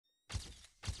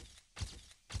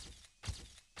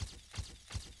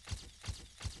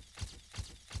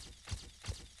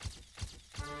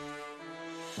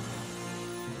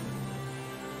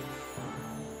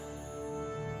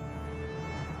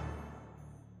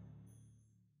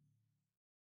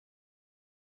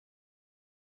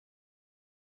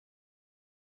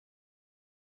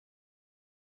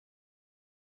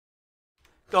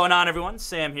Going on, everyone?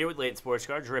 Sam here with Layton Sports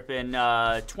Cards, ripping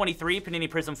 23 Panini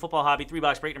Prizm Football Hobby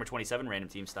 3-box break number 27, random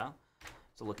team style.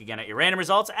 So look again at your random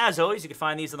results. As always, you can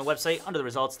find these on the website under the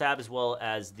results tab as well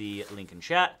as the link in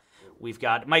chat. We've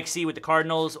got Mike C with the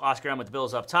Cardinals, Oscar M with the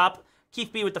Bills up top,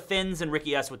 Keith B with the Finns, and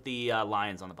Ricky S with the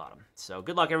Lions on the bottom. So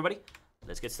good luck, everybody.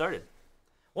 Let's get started.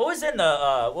 What was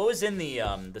in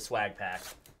the swag pack,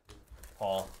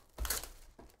 Paul?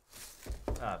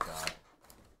 Oh God.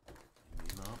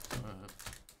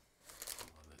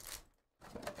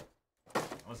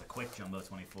 That was a quick Jumbo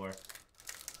 24.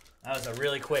 That was a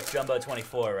really quick Jumbo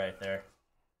 24 right there.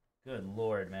 Good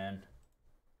Lord, man.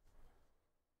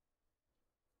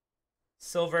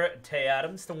 Silver, Tay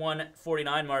Adams to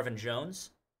 149, Marvin Jones.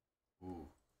 Ooh.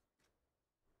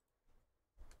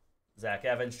 Zach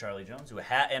Evans, Charlie Jones. Ooh, a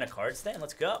hat and a card stand.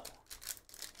 Let's go.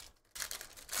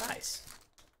 Nice.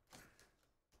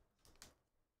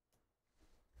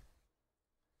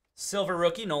 Silver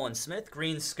rookie, Nolan Smith.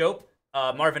 Green scope,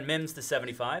 Marvin Mims to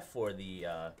 75 for the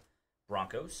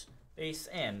Broncos. Base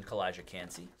and Kalijah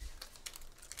Cansey.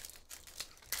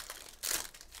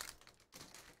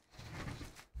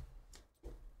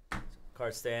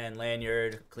 Card stand,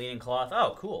 lanyard, cleaning cloth.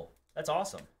 Oh, cool. That's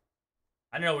awesome.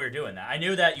 I didn't know we were doing that. I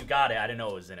knew that you got it. I didn't know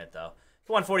it was in it, though.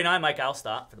 149, Mike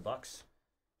Alstott for the Bucks.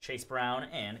 Chase Brown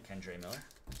and Kendre Miller.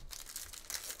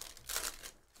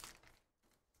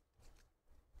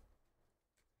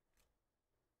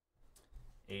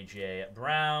 A.J.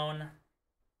 Brown.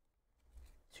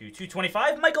 To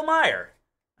 225, Michael Meyer.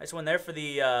 Nice one there for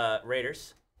the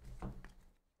Raiders.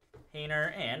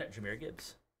 Hayner and Jahmyr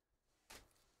Gibbs.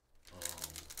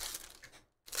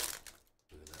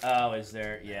 Oh, is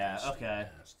there? Yeah, okay.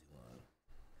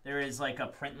 There is like a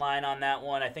print line on that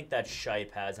one. I think that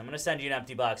Shipe has. I'm going to send you an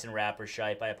empty box and wrapper,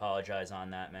 Shipe. I apologize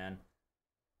on that, man.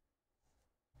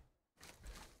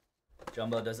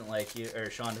 Jumbo doesn't like you, or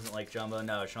Sean doesn't like Jumbo.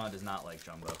 No, Sean does not like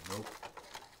Jumbo. Nope.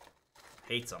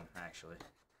 Hates him, actually.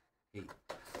 Hate.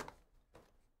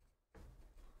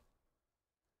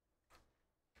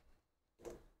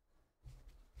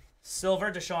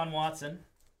 Silver, Deshaun Watson.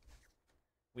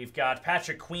 We've got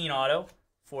Patrick Queen auto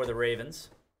for the Ravens.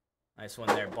 Nice one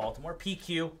there, Baltimore.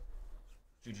 PQ,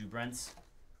 Juju Brents.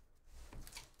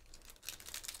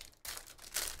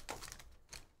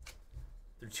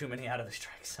 Threw too many out of the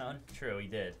strike zone. True, he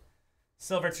did.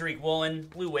 Silver, Tariq Woolen.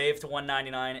 Blue Wave to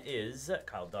 199 is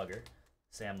Kyle Duggar,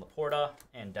 Sam Laporta,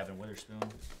 and Devin Witherspoon.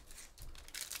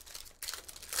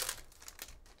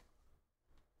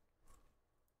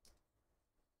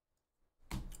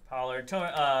 Pollard,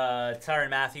 Tyrann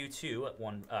Mathieu to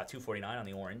 249 on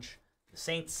the orange. The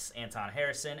Saints, Anton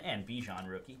Harrison, and Bijan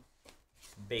rookie.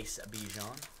 Base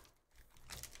Bijan.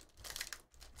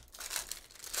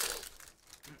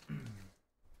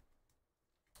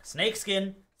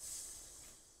 Snakeskin.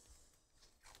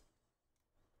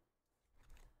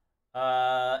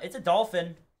 It's a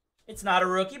Dolphin. It's not a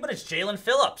rookie, but it's Jalen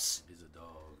Phillips. He's a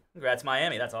dog. Congrats,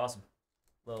 Miami. That's awesome.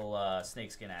 Little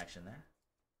snakeskin action there.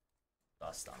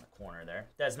 Bust on the corner there.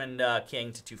 Desmond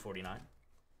King to 249.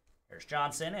 There's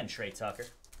Johnson and Trey Tucker.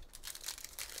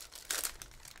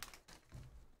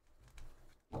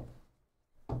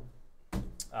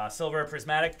 Silver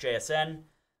Prismatic, JSN.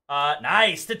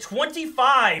 Nice. To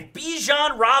 25,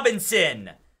 Bijan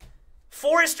Robinson.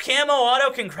 Forest Camo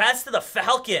Auto. Congrats to the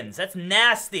Falcons. That's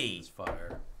nasty. It's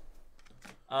fire.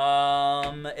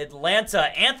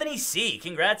 Atlanta, Anthony C.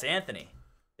 Congrats, Anthony.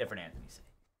 Different Anthony C.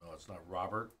 Oh, it's not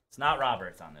Robert? It's not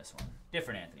Roberts on this one.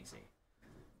 Different Anthony C.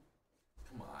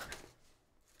 Come on.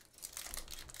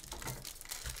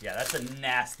 Yeah, that's a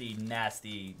nasty,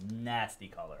 nasty, nasty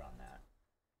color on that.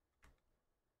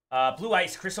 Blue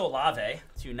Ice, Chris Olave,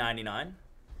 $2.99.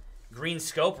 Green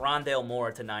Scope, Rondale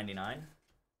Moore to 99.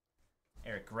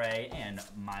 Eric Gray and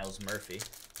Miles Murphy.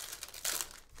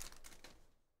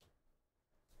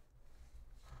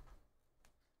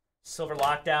 Silver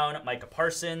Lockdown, Micah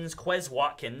Parsons, Quez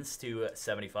Watkins to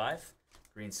 75.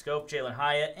 Green Scope, Jalen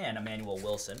Hyatt, and Emmanuel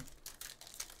Wilson.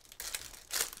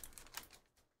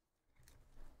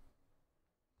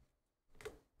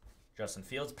 Justin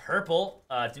Fields. Purple,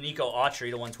 Danico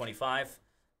Autry to 125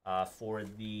 for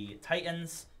the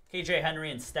Titans. KJ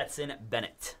Henry and Stetson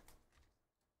Bennett.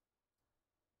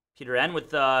 Peter N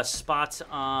with spots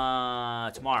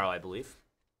tomorrow, I believe.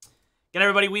 Again,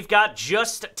 everybody, we've got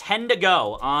just 10 to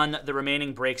go on the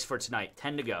remaining breaks for tonight.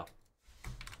 10 to go.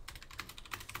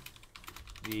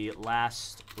 The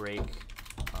last break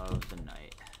of the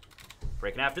night.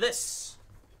 Breaking after this.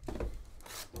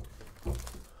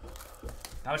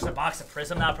 How much is a box of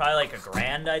Prizm now? Probably like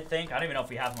 $1,000, I think. I don't even know if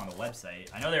we have them on the website.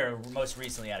 I know they were most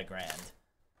recently at $1,000.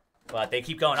 But they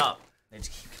keep going up. They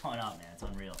just keep going up, man. It's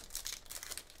unreal.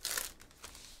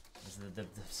 As the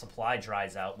supply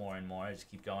dries out more and more, they just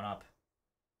keep going up.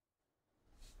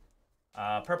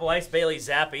 Purple Ice, Bailey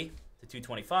Zappi to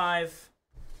 225.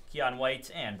 Keon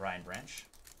White and Brian Branch.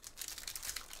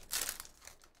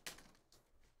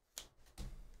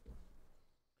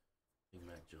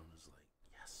 Mac Jones is like,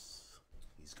 yes,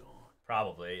 he's gone.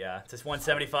 Probably, yeah. Just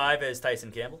 175 is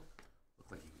Tyson Campbell.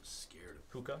 Looked like he was scared of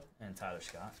Puka and Tyler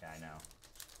Scott. Yeah, I know.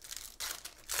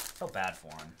 Felt bad for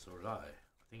him. So did I. I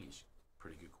think he's a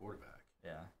pretty good quarterback.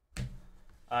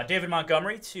 Yeah. David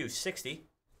Montgomery, 260.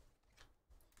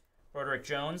 Roderick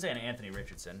Jones and Anthony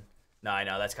Richardson. No, I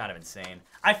know. That's kind of insane.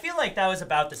 I feel like that was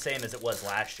about the same as it was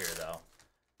last year, though.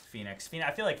 Phoenix.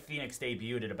 I feel like Phoenix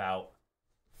debuted at about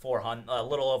 400, a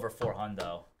little over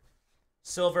 400.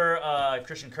 Silver,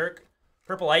 Christian Kirk.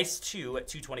 Purple Ice, 2 at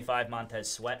 225.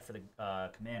 Montez Sweat for the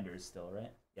Commanders still,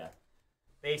 right? Yeah.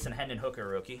 Base and Hendon Hooker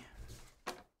rookie.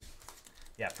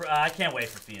 Yeah, I can't wait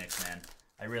for Phoenix, man.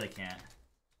 I really can't.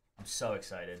 I'm so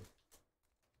excited.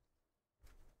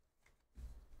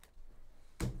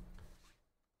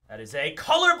 That is a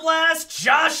Color Blast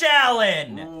Josh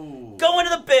Allen. Ooh. Going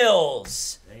to the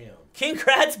Bills. Damn.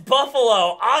 Congrats,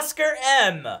 Buffalo. Oscar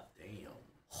M. Damn.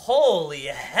 Holy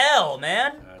hell,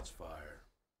 man. That's fire.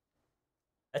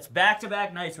 That's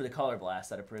back-to-back nights with a Color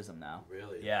Blast out of Prizm now.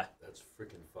 Really? Yeah. That's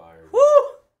freaking fire. Woo!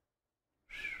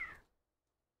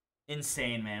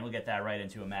 Insane, man. We'll get that right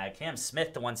into a mag. Cam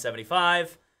Smith to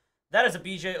 175. That is a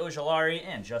BJ Ojolari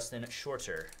and Justin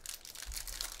Shorter.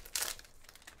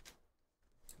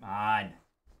 Come on.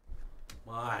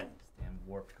 Come on. Damn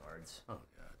warped cards. Oh,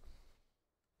 God.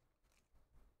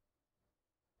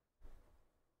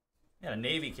 Yeah,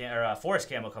 Navy Forest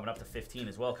Camo coming up to 15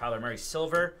 as well. Kyler Murray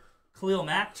Silver. Khalil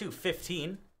Mack to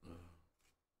 15.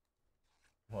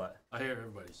 What? I hear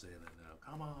everybody saying that now.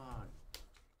 Come on.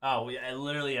 Oh,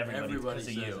 literally everybody because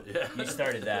of you. Yeah. You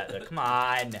started that. Come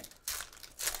on.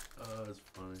 Oh, that's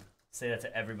funny. Say that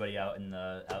to everybody out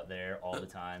there all the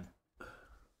time.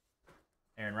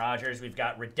 Aaron Rodgers. We've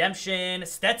got Redemption.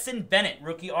 Stetson Bennett,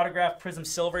 rookie autograph Prizm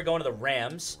Silver going to the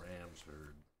Rams. Rams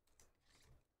heard.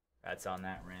 That's on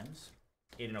that Rams.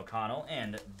 Aiden O'Connell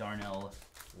and Darnell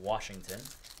Washington.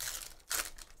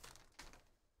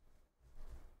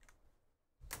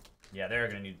 Yeah,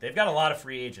 they've got a lot of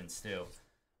free agents too.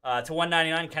 To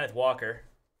 199, Kenneth Walker,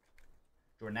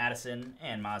 Jordan Addison,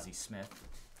 and Mozzie Smith.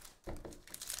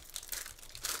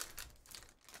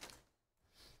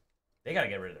 They got to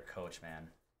get rid of their coach, man.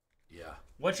 Yeah.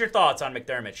 What's your thoughts on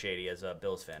McDermott, Shady, as a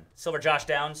Bills fan? Silver Josh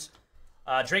Downs.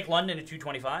 Drake London to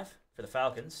 225 for the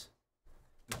Falcons.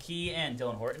 McKee and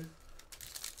Dylan Horton.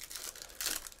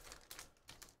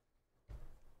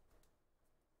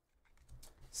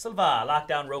 Silva,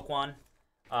 Lockdown Roquan.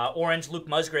 Orange, Luke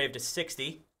Musgrave to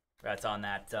 60. That's on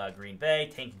that Green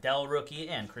Bay. Tank Dell rookie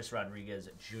and Chris Rodriguez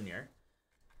Jr.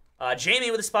 Jamie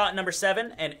with a spot in number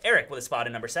 7 and Eric with a spot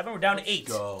in number 7. We're down to 8.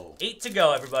 Go. 8 to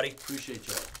go, everybody. Appreciate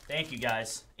y'all. Thank you,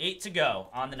 guys. 8 to go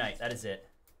on the night. That is it.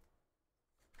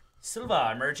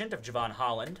 Silva, Emergent of Javon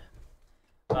Holland.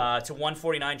 To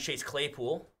 149, Chase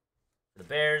Claypool. For the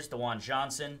Bears, DeJuan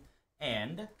Johnson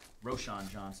and Roshan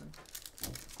Johnson.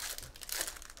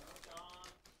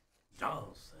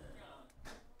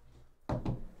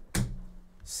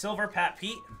 Silver, Pat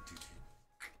Pete.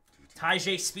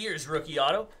 Tyjae Spears, rookie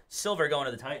auto. Silver going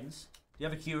to the Titans. Do you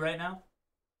have a queue right now?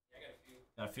 Yeah, I got a few.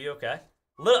 Got a few, okay.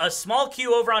 A small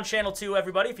queue over on Channel 2,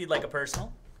 everybody, if you'd like a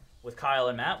personal. With Kyle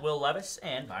and Matt, Will Levis,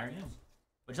 and Byron Hume.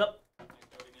 What's up? Like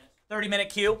 30 minutes. 30-minute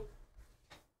queue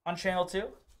on Channel 2.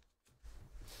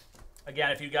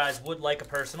 Again, if you guys would like a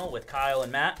personal with Kyle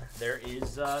and Matt, there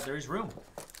is room. Those little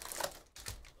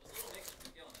mixers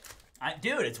been killing it.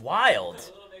 Dude, it's wild.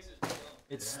 Those little mixers been killing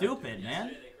it. It's stupid, man.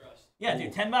 Yesterday they crushed. Yeah,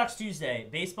 dude, 10 Box Tuesday.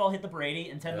 Baseball hit the Brady,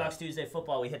 and 10 Box Tuesday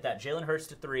football, we hit that Jalen Hurts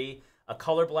to 3, a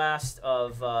color blast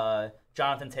of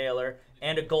Jonathan Taylor,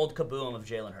 and a gold kaboom of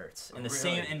Jalen Hurts. In the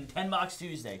same, in 10 Box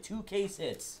Tuesday, 2 case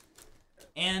hits,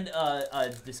 and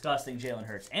a disgusting Jalen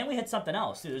Hurts. And we hit something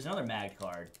else, too. There's another mag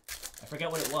card. I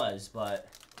forget what it was, but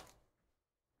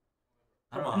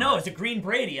I don't know. No, it's a Green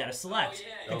Brady out of Select.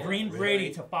 Oh, yeah, The Green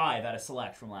Brady to 5 out of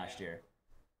Select from last year.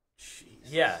 Jeez.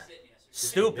 Yeah. Sitting yesterday.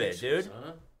 Stupid, dude.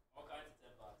 Huh? All kinds of 10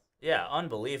 bucks. Yeah,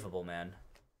 unbelievable, man.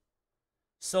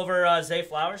 Silver Zay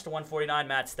Flowers to 149,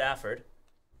 Matt Stafford.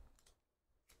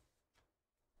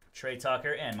 Trey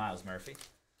Tucker and Miles Murphy.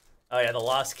 Oh, yeah, the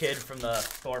lost kid from the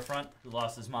storefront who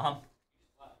lost his mom.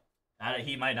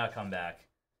 He might not come back.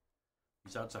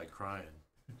 He's outside crying.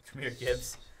 Jameer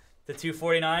Gibbs to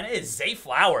 249 is Zay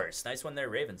Flowers. Nice one there,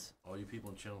 Ravens. All you people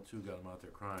in Channel 2 got him out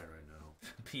there crying right now.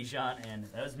 Pigeon, and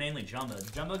that was mainly Jumbo.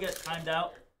 Did Jumbo get timed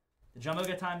out? Did Jumbo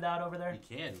get timed out over there?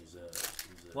 He can. He's a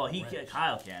well, wrench.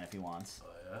 Kyle can if he wants. Oh,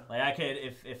 yeah? Like, I could,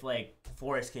 if like,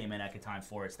 Forrest came in, I could time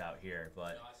Forrest out here,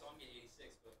 but... No, I saw him get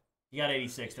 86, but... You got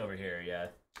 86 over here, yeah.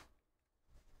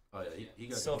 Oh, yeah, he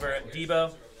got... Silver Debo.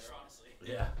 Over there, honestly.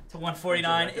 Yeah. To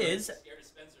 149 is Scared of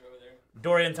Spencer over there.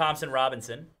 Dorian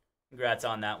Thompson-Robinson. Congrats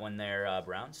on that one there,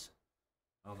 Browns.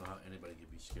 I don't know how anybody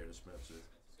could be scared of Spencer.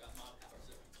 Spencer's got mod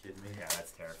powers. Kidding me? Yeah,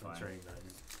 that's terrifying. Spencer ain't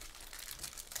nothing.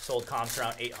 Sold comps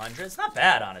around 800. It's not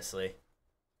bad, honestly.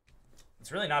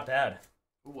 It's really not bad.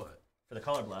 For what? For the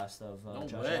color blast of No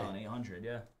Josh way. Allen, 800,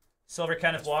 yeah. Silver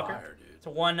Kenneth That's Walker. fire, dude. To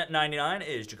 199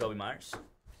 is Jacoby Myers.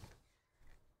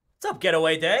 What's up,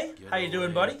 Getaway Day? How you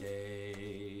doing, buddy?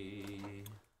 Day.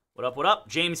 What up, what up?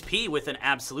 James P. with an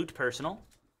absolute personal.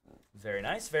 Very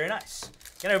nice, very nice.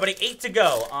 Again, everybody, 8 to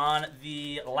go on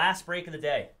the last break of the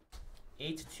day.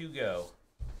 8 to go.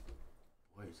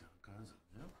 Wait, guys.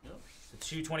 Yep. To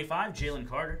 225, Jalen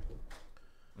Carter.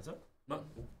 What's up? No.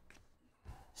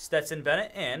 Stetson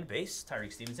Bennett and base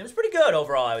Tyreek Stevenson. It was pretty good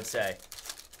overall, I would say.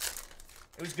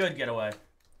 It was good, Getaway.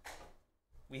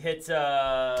 We hit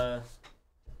a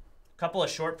couple of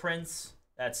short prints.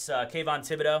 That's Kayvon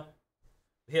Thibodeau.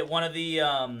 We hit one of the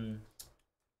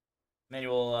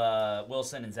Emmanuel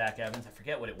Wilson and Zach Evans. I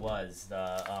forget what it was.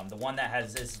 The one that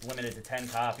is limited to 10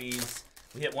 copies.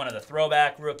 We hit one of the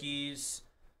throwback rookies.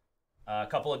 A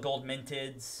couple of gold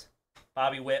minteds.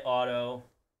 Bobby Witt auto.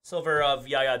 Silver of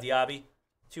Yaya Diaby.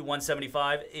 To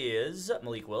 175 is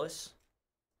Malik Willis.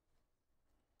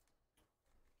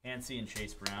 Hansi and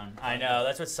Chase Brown. I know,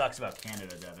 that's what sucks about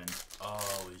Canada, Devin.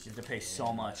 Oh, You have to pay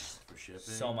so much. for shipping.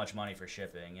 So much money for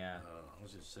shipping, yeah. I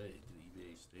was just saying the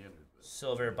eBay standard. But...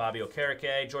 Silver, Bobby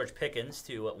Okereke. George Pickens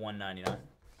to 199.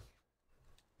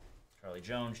 Charlie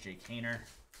Jones, Jake Hainer.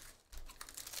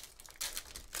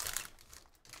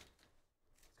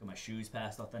 Got my shoes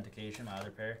past authentication, my other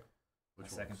pair.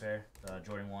 Which My second ones? pair, the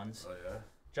Jordan 1s. Oh, yeah?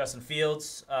 Justin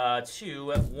Fields to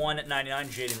 199,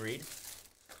 Jaden Reed.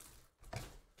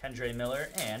 Kendre Miller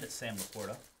and Sam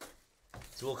Laporta.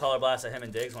 Dual color blast of him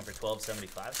and Diggs, one for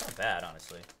 $12.75. It's not bad,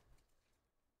 honestly.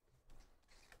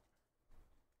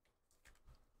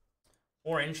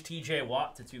 Orange, TJ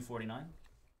Watt to 249.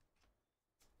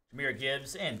 Jahmyr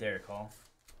Gibbs and Derek Hall.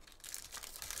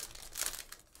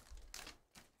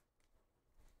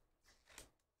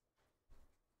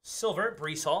 Silver,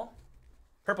 Brees Hall.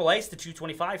 Purple Ice to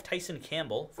 225, Tyson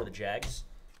Campbell for the Jags.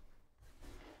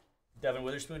 Devin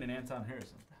Witherspoon and Anton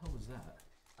Harrison. What the hell was that?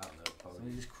 I don't know. Somebody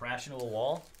Probably, just crashed into a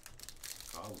wall?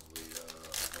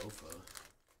 Bofa.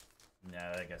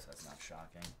 No, I guess that's not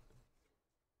shocking.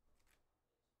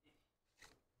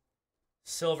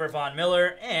 Silver Von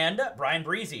Miller and Brian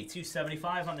Breezy,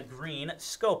 275 on the green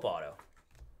scope auto.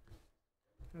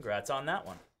 Congrats on that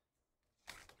one.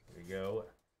 There you go.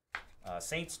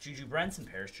 Saints, Juju Brents, and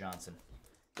Paris Johnson.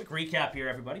 Quick recap here,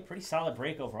 everybody. Pretty solid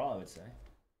break overall, I would say.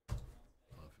 I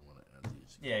don't know if you want to add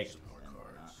these. Yeah, you some can more put them, why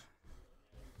cards.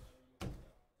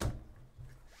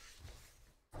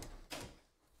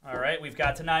 All right, we've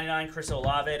got to 99, Chris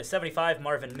Olave. To 75,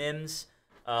 Marvin Mims.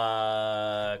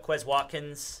 Quez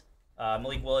Watkins.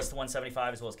 Malik Willis to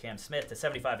 175, as well as Cam Smith. To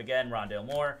 75 again, Rondale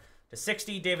Moore. To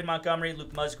 60, David Montgomery.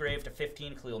 Luke Musgrave. To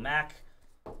 15, Khalil Mack.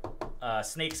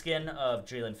 Snakeskin of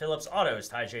Jalen Phillips. Autos,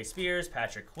 Tyjae Spears,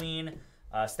 Patrick Queen,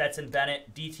 Stetson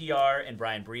Bennett, DTR, and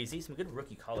Brian Breezy. Some good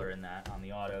rookie color in that on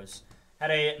the autos. Had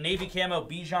a Navy Camo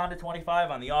Bijan to 25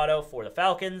 on the auto for the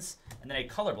Falcons. And then a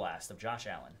Color Blast of Josh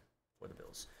Allen for the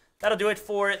Bills. That'll do it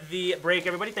for the break,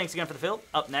 everybody. Thanks again for the fill.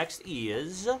 Up next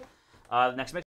is next mix.